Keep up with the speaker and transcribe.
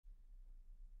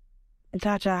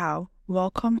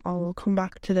welcome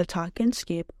back to the Talk and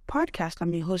Skip podcast.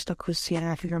 I'm your host, Akusi,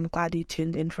 and I'm glad you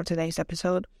tuned in for today's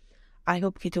episode. I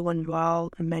hope you're doing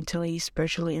well mentally,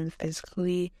 spiritually, and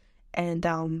physically. And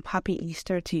happy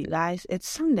Easter to you guys. It's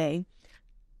Sunday,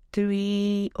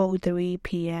 3:03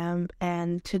 p.m.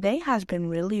 and today has been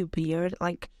really weird.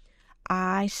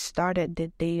 I started the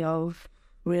day of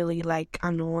really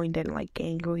annoyed and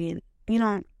angry, and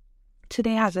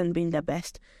today hasn't been the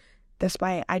best.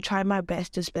 Despite I try my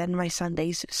best to spend my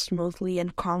Sundays smoothly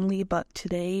and calmly, but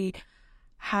today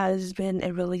has been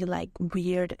a really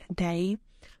weird day.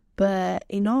 But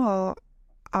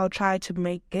I'll try to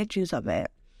make good use of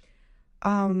it.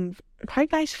 How you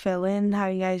guys feeling? How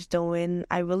you guys doing?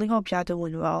 I really hope y'all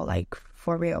doing well,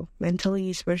 for real,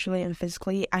 mentally, spiritually, and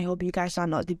physically. I hope you guys are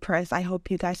not depressed. I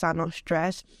hope you guys are not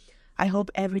stressed. I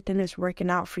hope everything is working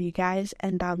out for you guys.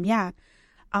 And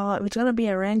it's gonna be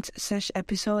a Rant Sesh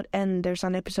episode, and there's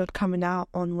an episode coming out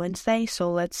on Wednesday.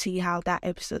 So let's see how that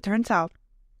episode turns out.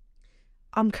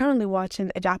 I'm currently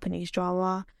watching a Japanese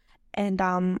drama, and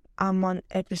I'm on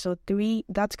episode 3.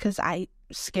 That's because I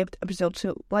skipped episode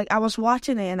 2. I was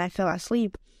watching it and I fell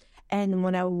asleep, and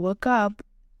when I woke up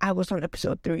I was on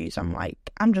episode 3. So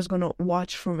I'm just gonna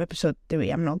watch from episode 3.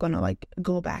 I'm not gonna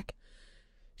go back.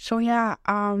 So yeah,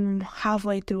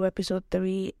 halfway through episode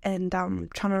 3, and I'm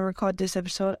trying to record this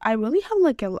episode. I really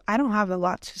have I don't have a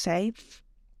lot to say,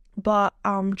 but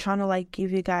I'm trying to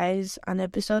give you guys an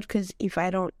episode, because if I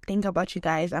don't think about you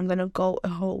guys, I'm gonna go a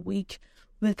whole week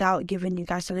without giving you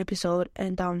guys an episode.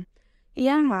 And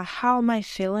yeah, how am I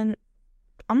feeling?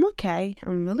 I'm okay.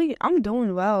 I'm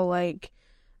doing well.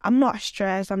 I'm not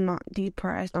stressed. I'm not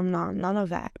depressed. I'm not none of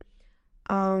that.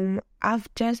 I've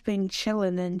just been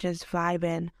chilling and just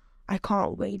vibing. I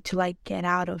can't wait to get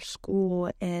out of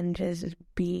school and just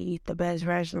be the best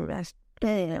version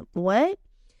of what?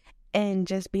 And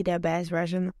just be the best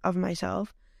version of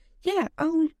myself. Yeah.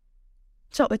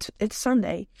 So it's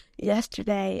Sunday.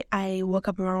 Yesterday I woke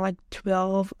up around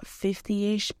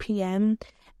 12:50ish p.m.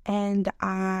 and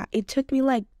it took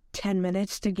me 10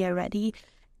 minutes to get ready.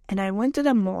 And I went to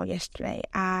the mall yesterday.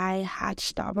 I had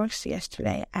Starbucks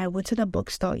yesterday. I went to the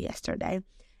bookstore yesterday.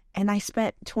 And I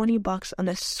spent $20 on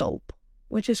a soap,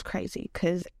 which is crazy,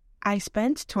 because I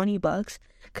spent $20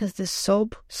 because the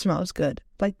soap smells good.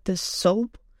 The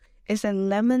soap is a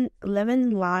lemon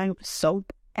lime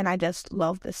soap, and I just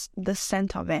love the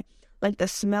scent of it. The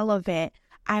smell of it.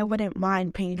 I wouldn't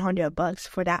mind paying $100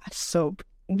 for that soap,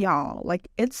 y'all.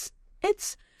 It's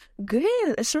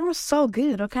good. It smells so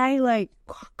good, okay?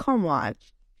 Come on.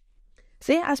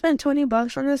 See, I spent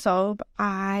 $20 on the soap.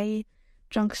 I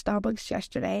drank Starbucks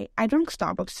yesterday. I drank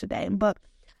Starbucks today, but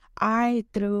I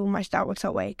threw my Starbucks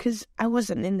away because I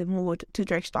wasn't in the mood to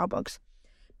drink Starbucks.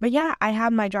 But yeah, I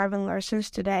had my driving license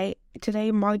today.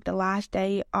 Today marked the last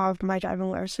day of my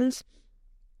driving license.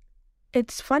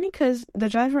 It's funny because the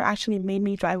driver actually made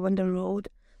me drive on the road.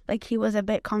 He was a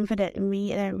bit confident in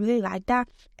me, and I really liked that.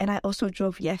 And I also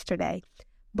drove yesterday.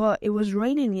 But it was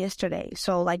raining yesterday,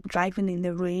 so driving in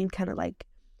the rain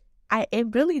it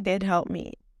really did help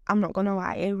me. I'm not gonna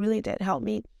lie, it really did help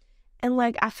me. And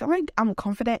I feel I'm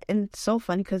confident, and it's so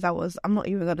funny because I'm not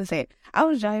even gonna say it. I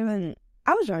was driving,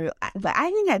 but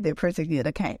I think I did pretty good,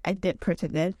 okay? I did pretty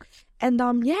good. And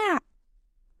yeah,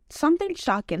 something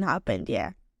shocking happened,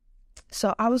 yeah.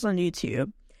 So I was on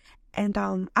YouTube, and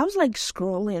I was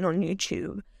scrolling on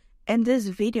YouTube, and this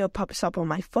video pops up on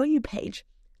my For You page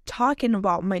talking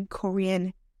about my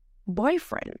Korean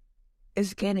boyfriend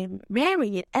is getting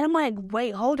married. And I'm like,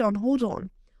 wait, hold on.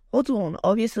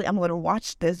 Obviously, I'm going to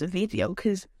watch this video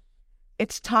because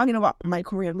it's talking about my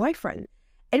Korean boyfriend.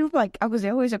 And it was because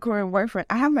there always a Korean boyfriend.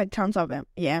 I have tons of them,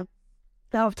 yeah.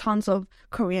 I have tons of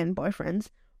Korean boyfriends.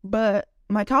 But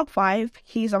my top 5,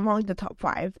 he's among the top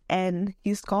 5. And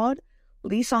he's called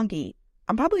Lee Sung-gi.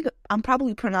 I'm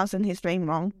probably pronouncing his name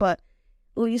wrong, but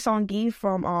Lee Sung-gi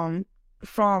from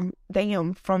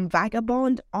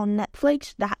Vagabond on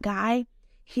Netflix, that guy,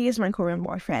 he is my Korean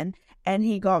boyfriend, and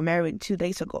he got married 2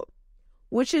 days ago,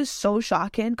 which is so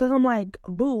shocking because I'm like,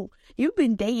 boo, you've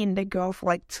been dating the girl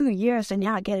for 2 years and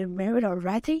y'all getting married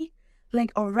already?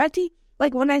 Already?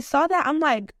 When I saw that, I'm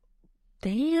like,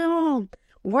 damn,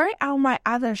 where are my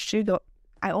other sugar?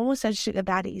 I almost said sugar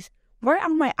daddies. Where are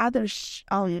my other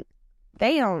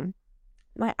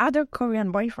my other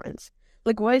Korean boyfriends?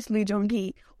 Where's Lee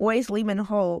Jong-gi? Where's Lee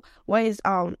Min-ho? Where's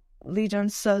Lee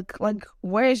Jung-suk?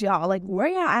 Where's y'all? Where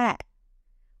y'all at?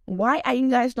 Why are you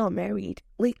guys not married?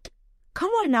 Come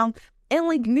on now. And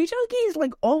Lee Jong-gi is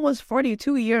almost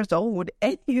 42 years old,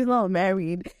 and he's not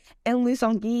married. And Lee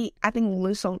Sung-gi, I think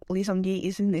Lee Sung-gi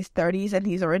is in his 30s, and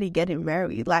he's already getting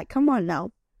married. Come on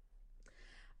now.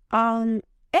 Um,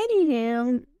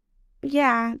 Anywho,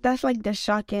 yeah, that's like the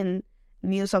shocking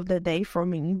news of the day for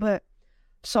me. But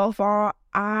so far,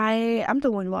 I'm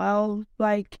doing well.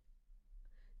 Like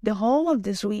the whole of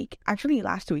this week, actually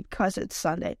last week, cause it's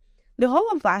Sunday. The whole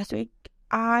of last week,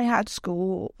 I had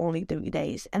school only 3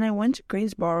 days, and I went to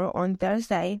Greensboro on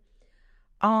Thursday.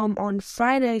 On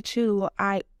Friday too,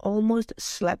 I almost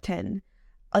slept in.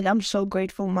 Like I'm so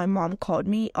grateful my mom called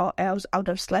me, or else I would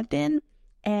have slept in,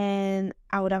 and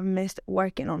I would have missed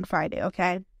working on Friday.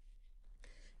 Okay.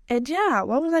 And yeah,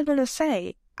 what was I gonna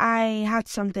say? I had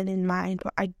something in mind,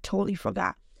 but I totally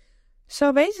forgot.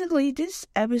 So basically, this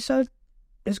episode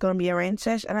is gonna be a rant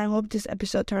sesh, and I hope this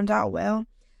episode turns out well.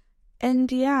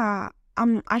 And yeah,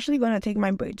 I'm actually gonna take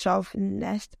my braids off in the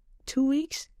next 2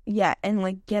 weeks. Yeah, and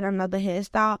like get another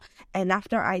hairstyle. And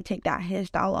after I take that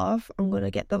hairstyle off, I'm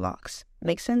gonna get the locks.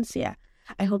 Make sense? Yeah.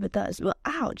 I hope it does. Well,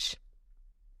 ouch.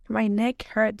 My neck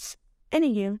hurts.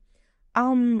 Anywho,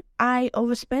 I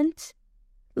overspent,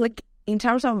 like in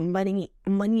terms of money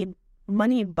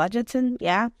budgeting.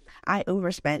 Yeah, I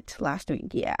overspent last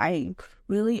week. Yeah, I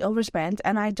really overspent,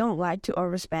 and I don't like to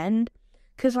overspend,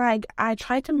 because like I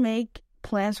try to make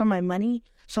plans for my money,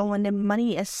 so when the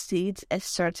money exceeds a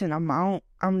certain amount,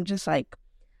 I'm just like,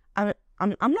 I'm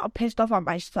not pissed off at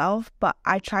myself, but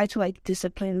I try to like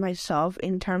discipline myself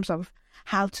in terms of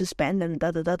how to spend and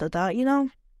da da da da da,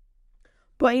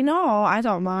 But I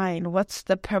don't mind. What's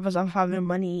the purpose of having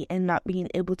money and not being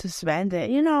able to spend it?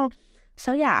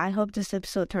 So yeah, I hope this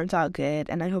episode turns out good,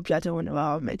 and I hope y'all doing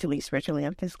well mentally, spiritually,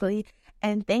 and physically.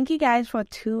 And thank you guys for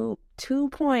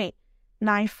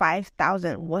 2.95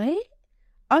 thousand. What?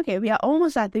 Okay, we are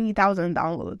almost at 3,000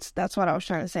 downloads. That's what I was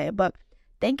trying to say. But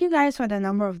thank you guys for the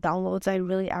number of downloads. I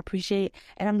really appreciate,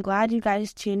 and I'm glad you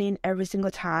guys tune in every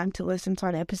single time to listen to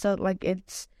an episode. Like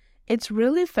it's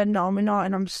really phenomenal,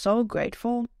 and I'm so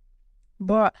grateful.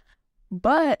 But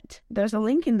there's a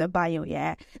link in the bio,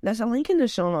 yeah. There's a link in the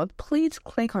show notes. Please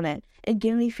click on it and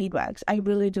give me feedbacks. I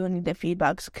really do need the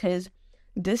feedbacks, because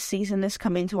this season is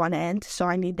coming to an end, so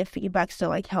I need the feedbacks to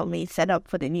like help me set up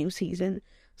for the new season.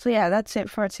 So yeah, that's it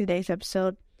for today's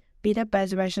episode. Be the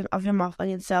best version of your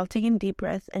motherfucking self. Taking deep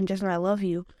breaths and just know I love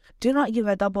you. Do not give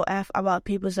a double F about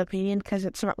people's opinion, because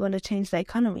it's not going to change the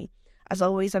economy. As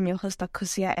always, I'm your host,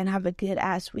 Akusia, and have a good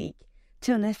ass week.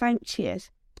 Till next time,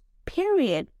 cheers.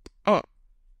 Period.